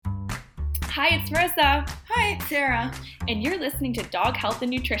Hi, it's Marissa. Hi, it's Sarah. And you're listening to Dog Health and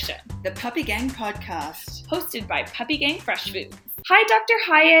Nutrition, the Puppy Gang podcast, hosted by Puppy Gang Fresh Foods. Hi, Dr.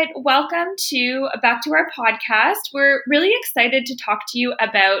 Hyatt. Welcome back to our podcast. We're really excited to talk to you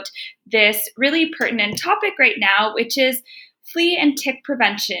about this really pertinent topic right now, which is flea and tick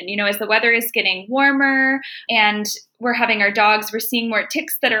prevention. You know, as the weather is getting warmer and we're having our dogs, we're seeing more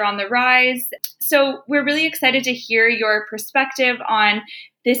ticks that are on the rise. So we're really excited to hear your perspective on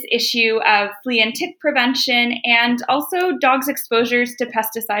this issue of flea and tick prevention and also dogs' exposures to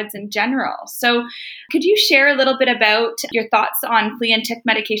pesticides in general. So could you share a little bit about your thoughts on flea and tick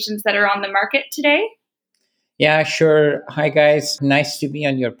medications that are on the market today? Yeah, sure. Hi, guys. Nice to be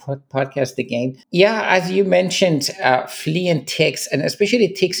on your podcast again. Yeah, as you mentioned, flea and ticks, and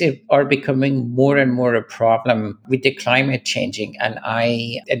especially ticks, are becoming more and more a problem with the climate changing. And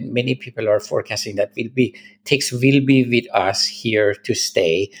many people are forecasting that ticks will be with us here to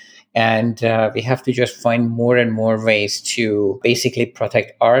stay. And we have to just find more and more ways to basically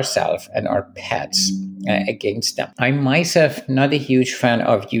protect ourselves and our pets against them. I'm myself not a huge fan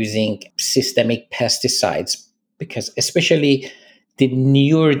of using systemic pesticides, because especially the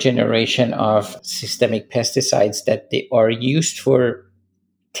newer generation of systemic pesticides that they are used for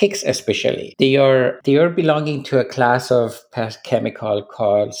ticks, especially they are belonging to a class of pest chemical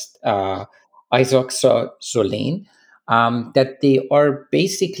called isoxazoline, that they are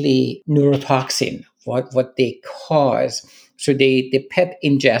basically neurotoxin. What they cause, so the pet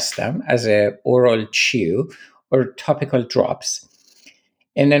ingests them as a oral chew or topical drops.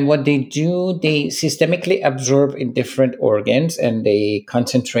 And then what they do, they systemically absorb in different organs and they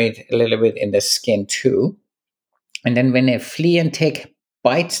concentrate a little bit in the skin too. And then when a flea and tick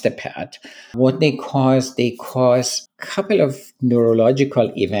bites the pet, what they cause a couple of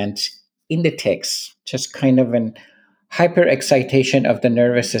neurological events in the ticks, just kind of an hyperexcitation of the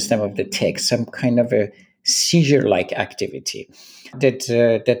nervous system of the tick, some kind of a seizure-like activity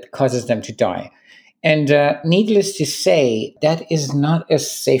that causes them to die. And needless to say, that is not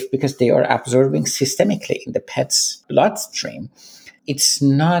as safe because they are absorbing systemically in the pet's bloodstream. It's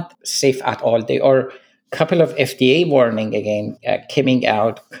not safe at all. There are a couple of FDA warning again came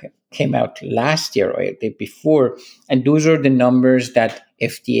out last year or the day before, and those are the numbers that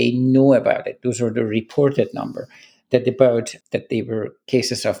FDA know about it. Those are the reported number that they were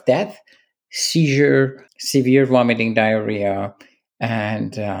cases of death, seizure, severe vomiting, diarrhea,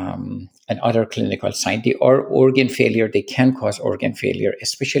 and other clinical signs. They are organ failure. They can cause organ failure,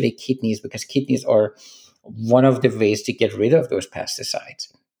 especially kidneys, because kidneys are one of the ways to get rid of those pesticides.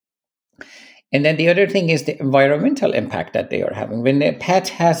 And then the other thing is the environmental impact that they are having. When the pet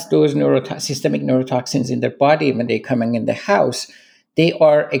has those systemic neurotoxins in their body, when they're coming in the house, they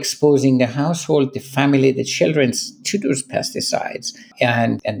are exposing the household, the family, the children to those pesticides.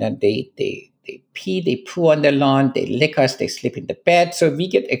 And then they pee, they poo on the lawn, they lick us, they sleep in the bed. So we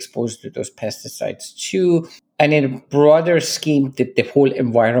get exposed to those pesticides too. And in a broader scheme, the whole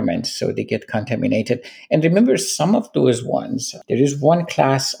environment, so they get contaminated. And remember, some of those ones, there is one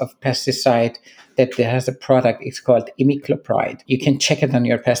class of pesticide that has a product, it's called imidacloprid. You can check it on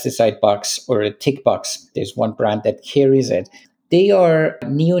your pesticide box or a tick box. There's one brand that carries it. They are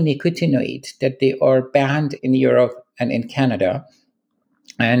neonicotinoid that they are banned in Europe and in Canada.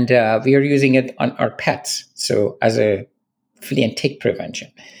 And we are using it on our pets, so as a flea and tick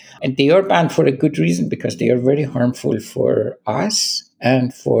prevention. And they are banned for a good reason, because they are very harmful for us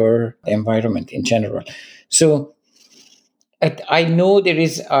and for the environment in general. So I know there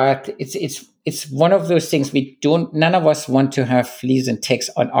is it's one of those things none of us want to have fleas and ticks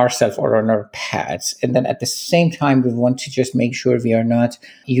on ourselves or on our pets. And then at the same time, we want to just make sure we are not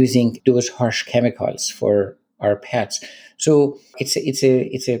using those harsh chemicals for our pets. So it's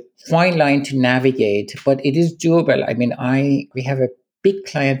a fine line to navigate, but it is doable. I mean, we have a big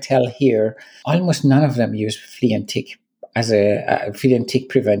clientele here. Almost none of them use flea and tick flea and tick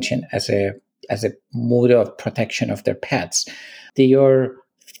prevention as a mode of protection of their pets. There are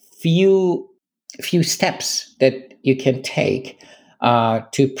few steps that you can take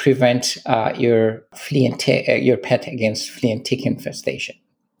to prevent your your pet against flea and tick infestation.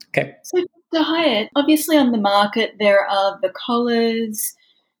 Okay. So, Dr. Hyatt, obviously on the market there are the collars,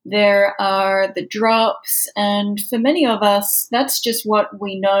 there are the drops, and for many of us, that's just what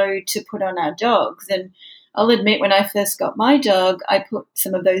we know to put on our dogs. And I'll admit, when I first got my dog, I put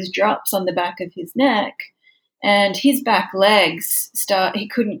some of those drops on the back of his neck, and his back legs he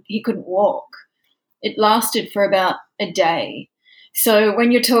couldn't walk. It lasted for about a day. So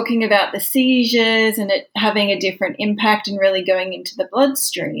when you're talking about the seizures and it having a different impact and really going into the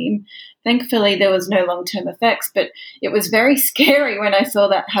bloodstream, thankfully there was no long-term effects, but it was very scary when I saw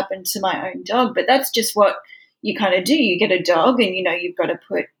that happen to my own dog. But that's just what you kind of do. You get a dog and, you've got to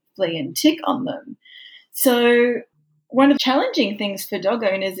put flea and tick on them. So one of the challenging things for dog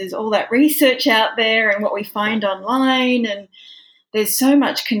owners is all that research out there and what we find online, and there's so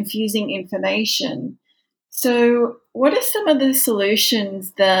much confusing information. So what are some of the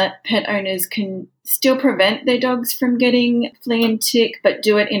solutions that pet owners can still prevent their dogs from getting flea and tick, but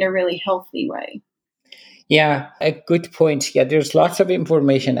do it in a really healthy way? Yeah, a good point. Yeah, there's lots of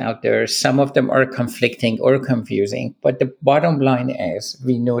information out there. Some of them are conflicting or confusing. But the bottom line is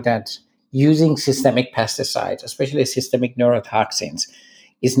we know that using systemic pesticides, especially systemic neurotoxins,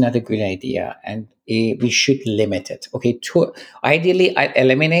 is not a good idea. And we should limit it. Okay, ideally, I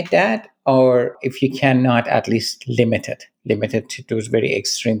eliminate that. Or if you cannot, at least limit it to those very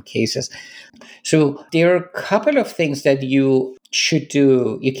extreme cases. So there are a couple of things that you should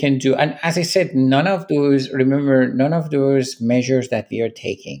do, you can do. And as I said, none of those measures that we are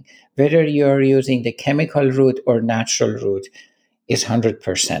taking, whether you're using the chemical route or natural route, is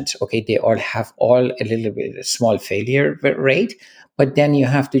 100%. Okay, they all have a little bit a small failure rate, but then you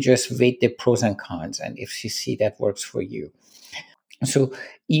have to just weigh the pros and cons. And if you see that works for you. So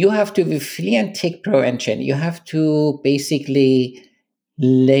you have to, with flea and tick prevention, you have to basically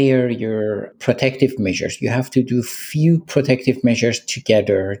layer your protective measures. You have to do few protective measures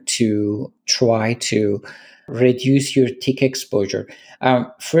together to try to reduce your tick exposure.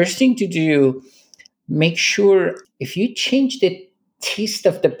 First thing to do, make sure if you change the taste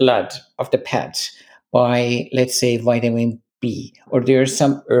of the blood of the pets by, let's say, vitamin B, or there are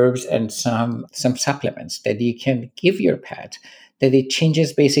some herbs and some supplements that you can give your pet, that it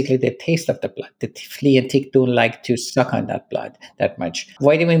changes basically the taste of the blood. The flea and tick don't like to suck on that blood that much.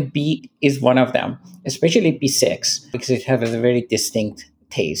 Vitamin B is one of them, especially B6, because it has a very distinct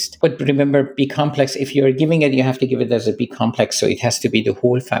taste. But remember, B complex, if you're giving it, you have to give it as a B complex. So it has to be the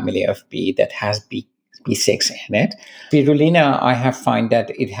whole family of B that has B6 in it. Spirulina, I have found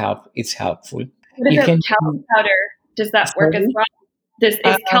that it's helpful. What about kelp powder? Does that work as well? Is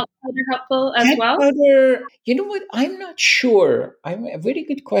kelp powder helpful as well? Powder, you know what? I'm not sure. A very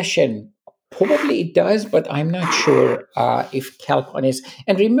good question. Probably it does, but I'm not sure if kelp on is.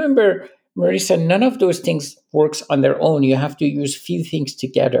 And remember, Marissa, none of those things works on their own. You have to use few things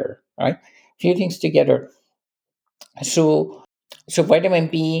together, right? Few things together. So vitamin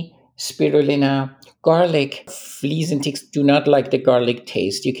B, spirulina, garlic. Fleas and ticks do not like the garlic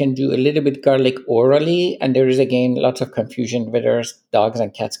taste. You can do a little bit garlic orally, and there is again lots of confusion whether dogs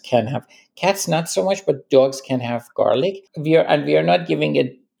and cats can have. Cats not so much, but dogs can have garlic. We are not giving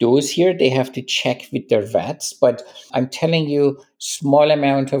a dose here. They have to check with their vets, but I'm telling you, small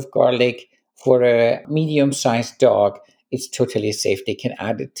amount of garlic for a medium-sized dog, it's totally safe. They can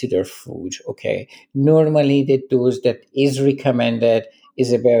add it to their food. Okay. Normally, the dose that is recommended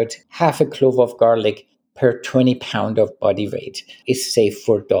is about half a clove of garlic per 20 pound of body weight. Is safe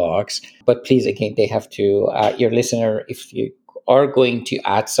for dogs. But please, again, they have to, your listener, if you are going to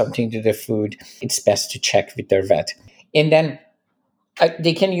add something to the food, it's best to check with their vet. And then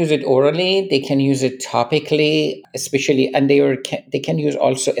they can use it orally, they can use it topically, especially, and they can use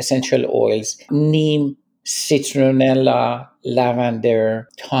also essential oils, neem, citronella, lavender,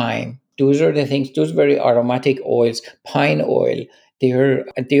 thyme. Those are the things, those very aromatic oils, pine oil.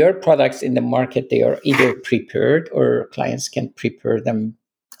 They are products in the market. They are either prepared or clients can prepare them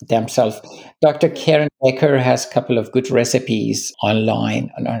themselves. Dr. Karen Becker has a couple of good recipes online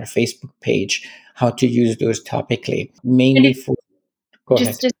on our Facebook page, how to use those topically, mainly for.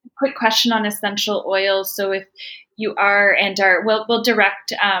 Just a quick question on essential oils. So if you are and are, we'll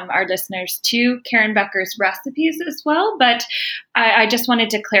direct our listeners to Karen Becker's recipes as well. But I just wanted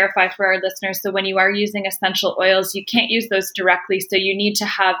to clarify for our listeners. So when you are using essential oils, you can't use those directly. So you need to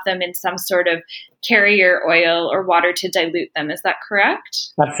have them in some sort of carrier oil or water to dilute them. Is that correct?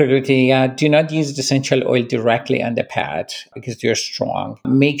 Absolutely. Do not use the essential oil directly on the pad because they're strong.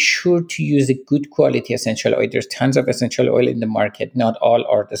 Make sure to use a good quality essential oil. There's tons of essential oil in the market. Not all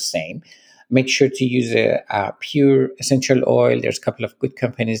are the same. Make sure to use a pure essential oil. There's a couple of good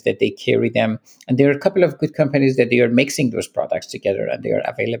companies that they carry them. And there are a couple of good companies that they are mixing those products together and they are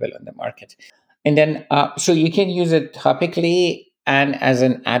available on the market. And then, so you can use it topically and as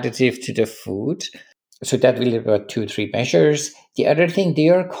an additive to the food. So that will be about 2-3 measures. The other thing,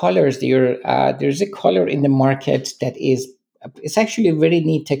 there are colors. There's a color in the market that it's actually a very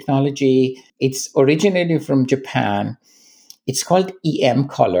neat technology. It's originally from Japan. It's called EM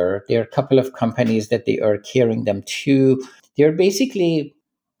Color. There are a couple of companies that they are carrying them too. They're basically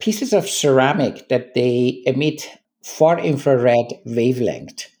pieces of ceramic that they emit far infrared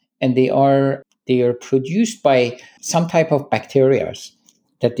wavelength, and they are produced by some type of bacteria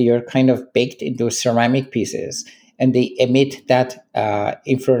that they are kind of baked into ceramic pieces, and they emit that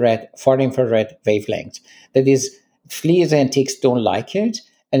far infrared wavelength. That is, fleas and ticks don't like it,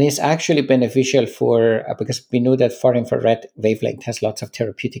 and it's actually beneficial for because we know that far infrared wavelength has lots of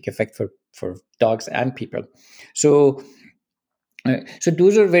therapeutic effect for dogs and people. So so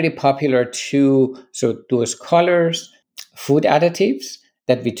those are very popular too. So those colors, food additives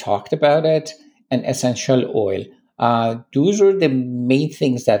that we talked about it, and essential oil. Those are the main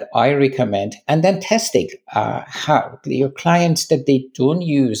things that I recommend. And then testing how your clients that they don't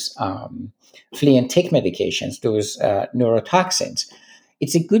use flea and tick medications, those neurotoxins.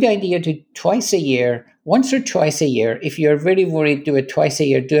 It's a good idea to twice a year, once or twice a year. If you're very worried, do it twice a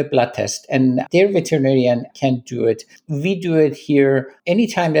year, do a blood test, and their veterinarian can do it. We do it here.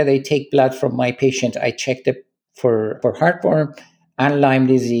 Anytime that I take blood from my patient, I check for heartworm and Lyme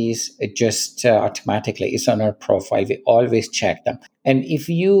disease. It just automatically is on our profile. We always check them. And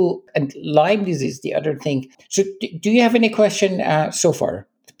Lyme disease, the other thing. So, do you have any question so far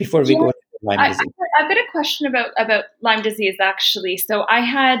before we Yeah, go to Lyme disease? I've got a question about Lyme disease actually. So I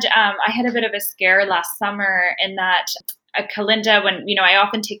had a bit of a scare last summer in that Kalinda, when I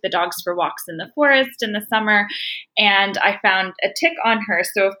often take the dogs for walks in the forest in the summer, and I found a tick on her.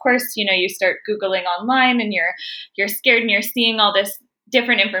 So of course, you start Googling online, and you're scared, and you're seeing all this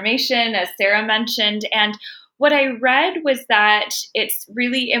different information, as Sarah mentioned. And what I read was that it's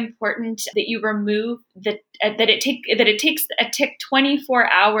really important that you remove that it takes a tick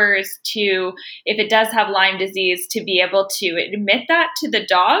 24 hours to, if it does have Lyme disease, to be able to admit that to the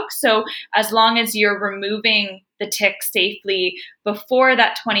dog. So as long as you're removing the tick safely before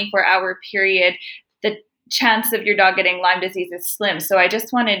that 24-hour period, the chance of your dog getting Lyme disease is slim. So I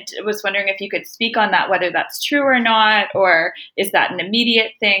just was wondering if you could speak on that, whether that's true or not, or is that an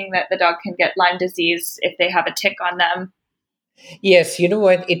immediate thing that the dog can get Lyme disease if they have a tick on them? Yes, you know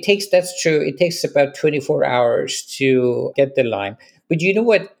what? That's true. It takes about 24 hours to get the Lyme. But you know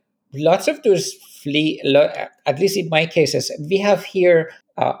what? Lots of those at least in my cases, we have here,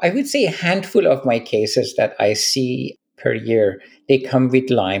 I would say a handful of my cases that I see per year, they come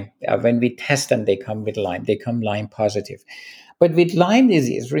with Lyme. When we test them, they come with Lyme. They come Lyme positive. But with Lyme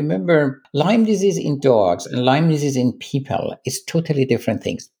disease, remember, Lyme disease in dogs and Lyme disease in people is totally different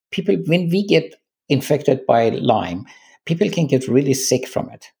things. People, when we get infected by Lyme, people can get really sick from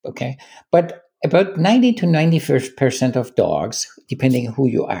it. Okay. But about 90 to 91% of dogs, depending who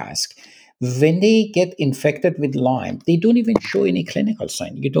you ask, when they get infected with Lyme, they don't even show any clinical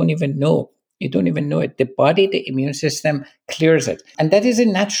sign. You don't even know. You don't even know it. The body, the immune system clears it. And that is a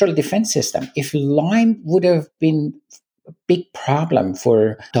natural defense system. If Lyme would have been a big problem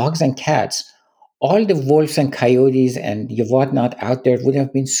for dogs and cats, all the wolves and coyotes and whatnot out there would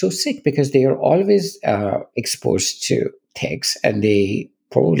have been so sick because they are always exposed to ticks, and they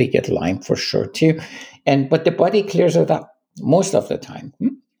probably get Lyme for sure too. But the body clears it up most of the time.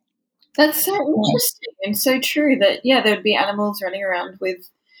 That's so interesting and so true that, there'd be animals running around with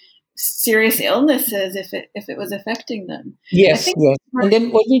serious illnesses if it was affecting them. Yes. And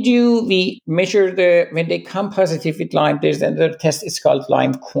then what we do, we measure when they come positive with Lyme. There's another test. It's called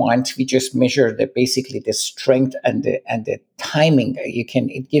Lyme Quant. We just measure basically the strength and the timing. It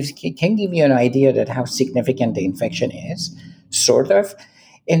can give you an idea that how significant the infection is, sort of.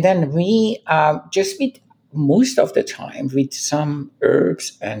 And then we just with most of the time with some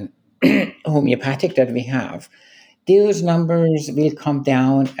herbs and homeopathic that we have, those numbers will come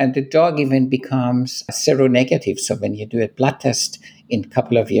down, and the dog even becomes seronegative. So when you do a blood test in a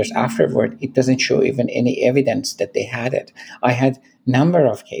couple of years afterward, it doesn't show even any evidence that they had it. I had number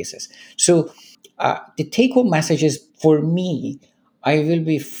of cases. So the take-home message is, for me, I will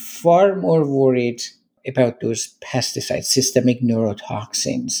be far more worried about those pesticides, systemic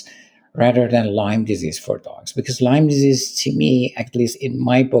neurotoxins, rather than Lyme disease for dogs. Because Lyme disease, to me, at least in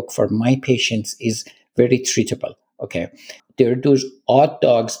my book, for my patients, is very treatable. Okay. There are those odd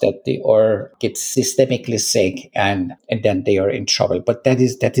dogs that they get systemically sick, and then they are in trouble. But that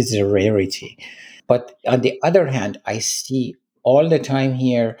is a rarity. But on the other hand, I see all the time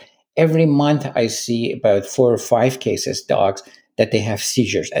here, every month I see about 4 or 5 cases, dogs that they have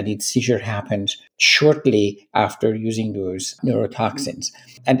seizures, and each seizure happens shortly after using those neurotoxins.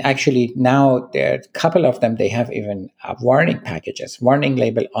 And actually now there are a couple of them, they have even warning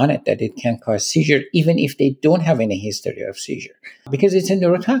label on it that it can cause seizure even if they don't have any history of seizure, because it's a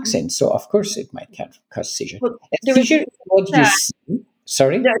neurotoxin. So of course it might cause seizure. Well, Seizure is what you see.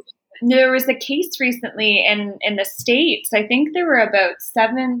 Sorry? there was a case recently in the States. I think there were about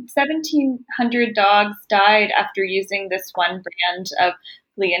 1,700 dogs died after using this one brand of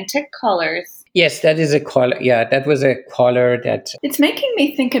flea and tick collars. Yes, that is a collar. Yeah, that was a collar that. It's making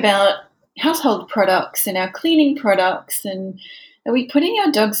me think about household products and our cleaning products, and are we putting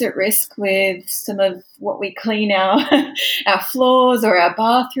our dogs at risk with some of what we clean our our floors or our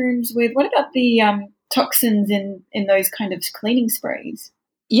bathrooms with? What about the toxins in those kind of cleaning sprays?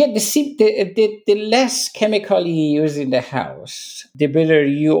 Yeah, the less chemical you use in the house, the better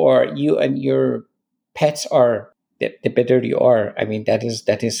you and your pets are. The better you are. I mean, that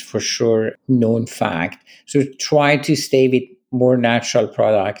is for sure known fact. So try to stay with more natural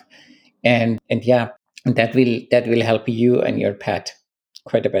product, and yeah, that will help you and your pet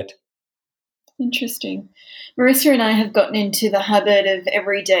quite a bit. Interesting. Marissa and I have gotten into the habit of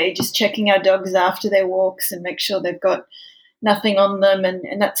every day just checking our dogs after their walks and make sure they've got nothing on them,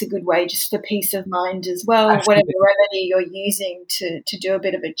 and that's a good way just for peace of mind as well. Whatever Absolutely. remedy you're using to do a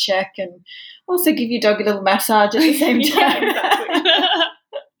bit of a check and also give your dog a little massage at the same time. Yeah, exactly.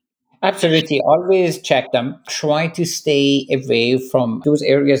 Absolutely. Always check them. Try to stay away from those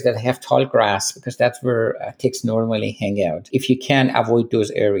areas that have tall grass because that's where ticks normally hang out. If you can, avoid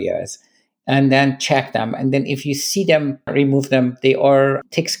those areas. And then check them. And then if you see them, remove them.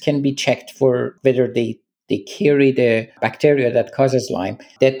 Ticks can be checked for whether they carry the bacteria that causes Lyme.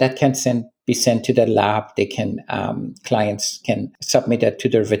 That can be sent to the lab. They can clients can submit it to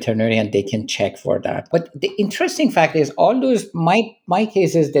their veterinarian. They can check for that. But the interesting fact is, all those my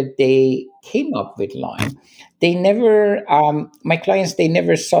cases that they came up with Lyme, they never my clients, they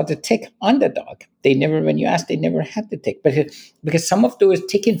never saw the tick on the dog. They never, when you asked, they never had the tick. But because some of those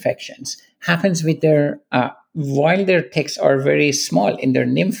tick infections happens with their while their ticks are very small in their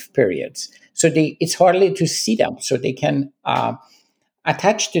nymph periods, so it's hardly to see them, so they can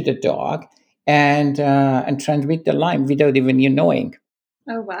attach to the dog and transmit the Lyme without even you knowing.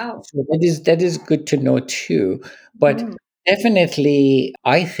 Oh, wow. So that is good to know too. But Mm. definitely,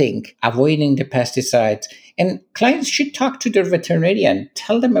 I think avoiding the pesticides, and clients should talk to their veterinarian,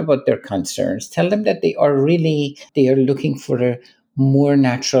 tell them about their concerns, tell them that they are looking for a more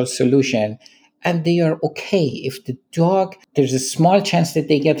natural solution. And they are okay if the dog, there's a small chance that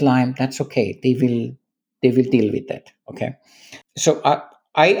they get Lyme. That's okay. They will deal with that. Okay. So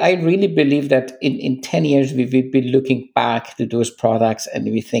I really believe that in 10 years, we will be looking back to those products and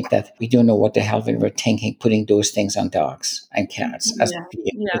we think that we don't know what the hell we were thinking putting those things on dogs and cats as Yeah.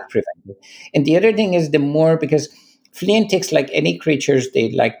 flea and Yeah. tick preventive. And the other thing is the more, because flea and ticks, like any creatures,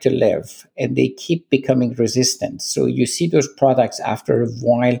 they like to live and they keep becoming resistant. So you see those products after a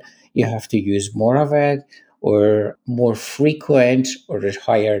while, you have to use more of it or more frequent or a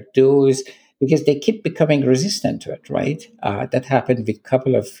higher dose because they keep becoming resistant to it, right? That happened with a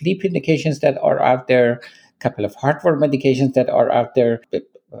couple of sleep medications that are out there, a couple of heartworm medications that are out there. But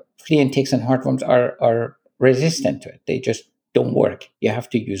flea and ticks and heartworms are resistant to it. They just don't work. You have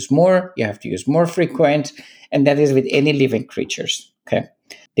to use more, you have to use more frequent, and that is with any living creatures, okay?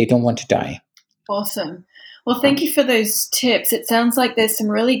 They don't want to die. Awesome. Well, thank you for those tips. It sounds like there's some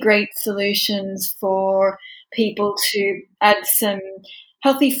really great solutions for people to add some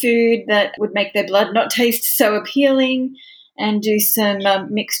healthy food that would make their blood not taste so appealing and do some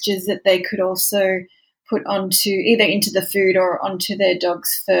mixtures that they could also put onto either into the food or onto their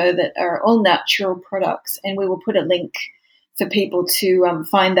dog's fur that are all natural products. And we will put a link for people to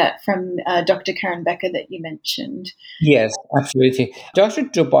find that from Dr. Karen Becker that you mentioned. Yes, absolutely. Dr.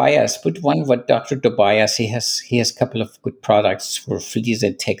 Tobias, put one with Dr. Tobias. He has a couple of good products for fleas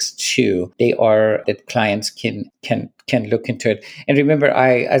and ticks too. They are that clients can look into it. And remember,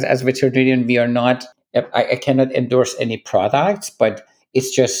 I as veterinarian, we are not. I cannot endorse any products, but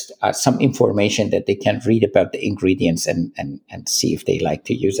it's just some information that they can read about the ingredients and see if they like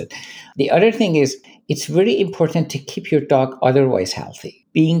to use it. The other thing is, it's very important to keep your dog otherwise healthy.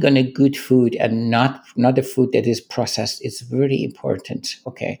 Being on a good food and not a food that is processed is very important.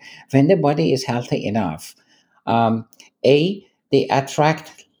 Okay, when the body is healthy enough, um, they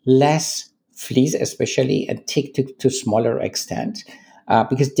attract less fleas, especially and tick to smaller extent,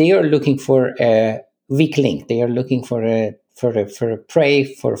 because they are looking for a weak link. They are looking for a prey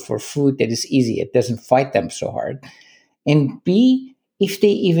for food that is easy. It doesn't fight them so hard. And B, if they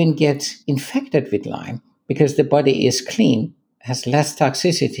even get infected with Lyme, because the body is clean, has less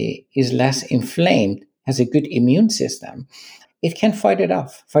toxicity, is less inflamed, has a good immune system, it can fight it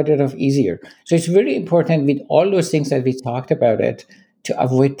off easier. So it's very important with all those things that we talked about it to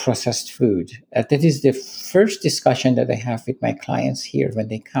avoid processed food. That is the first discussion that I have with my clients here when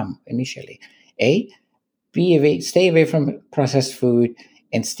they come initially. Stay away from processed food,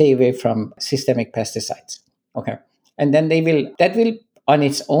 and stay away from systemic pesticides. Okay. And then that will on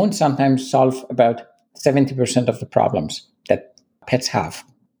its own sometimes solve about 70% of the problems that pets have.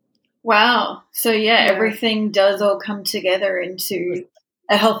 Wow. So everything does all come together into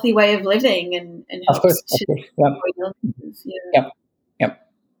a healthy way of living and helps to avoid illnesses. Yep.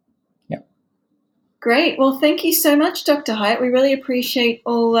 Great. Well, thank you so much, Dr. Hyatt. We really appreciate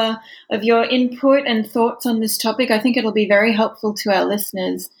all of your input and thoughts on this topic. I think it'll be very helpful to our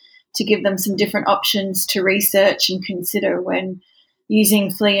listeners to give them some different options to research and consider when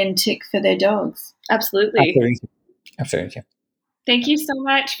using flea and tick for their dogs. Absolutely. Absolutely. Thank you so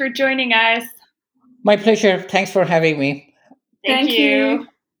much for joining us. My pleasure. Thanks for having me. Thank you.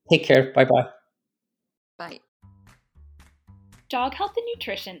 Take care. Bye-bye. Bye. Dog Health and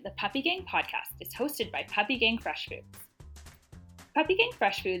Nutrition, the Puppy Gang podcast, is hosted by Puppy Gang Fresh Foods. Puppy Gang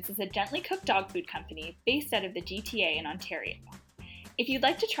Fresh Foods is a gently cooked dog food company based out of the GTA in Ontario. If you'd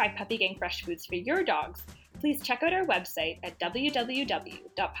like to try Puppy Gang Fresh Foods for your dogs, please check out our website at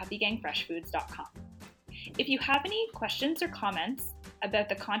www.puppygangfreshfoods.com. If you have any questions or comments about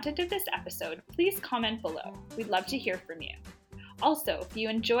the content of this episode, please comment below. We'd love to hear from you. Also, if you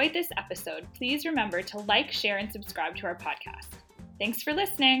enjoyed this episode, please remember to like, share, and subscribe to our podcast. Thanks for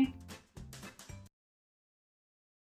listening.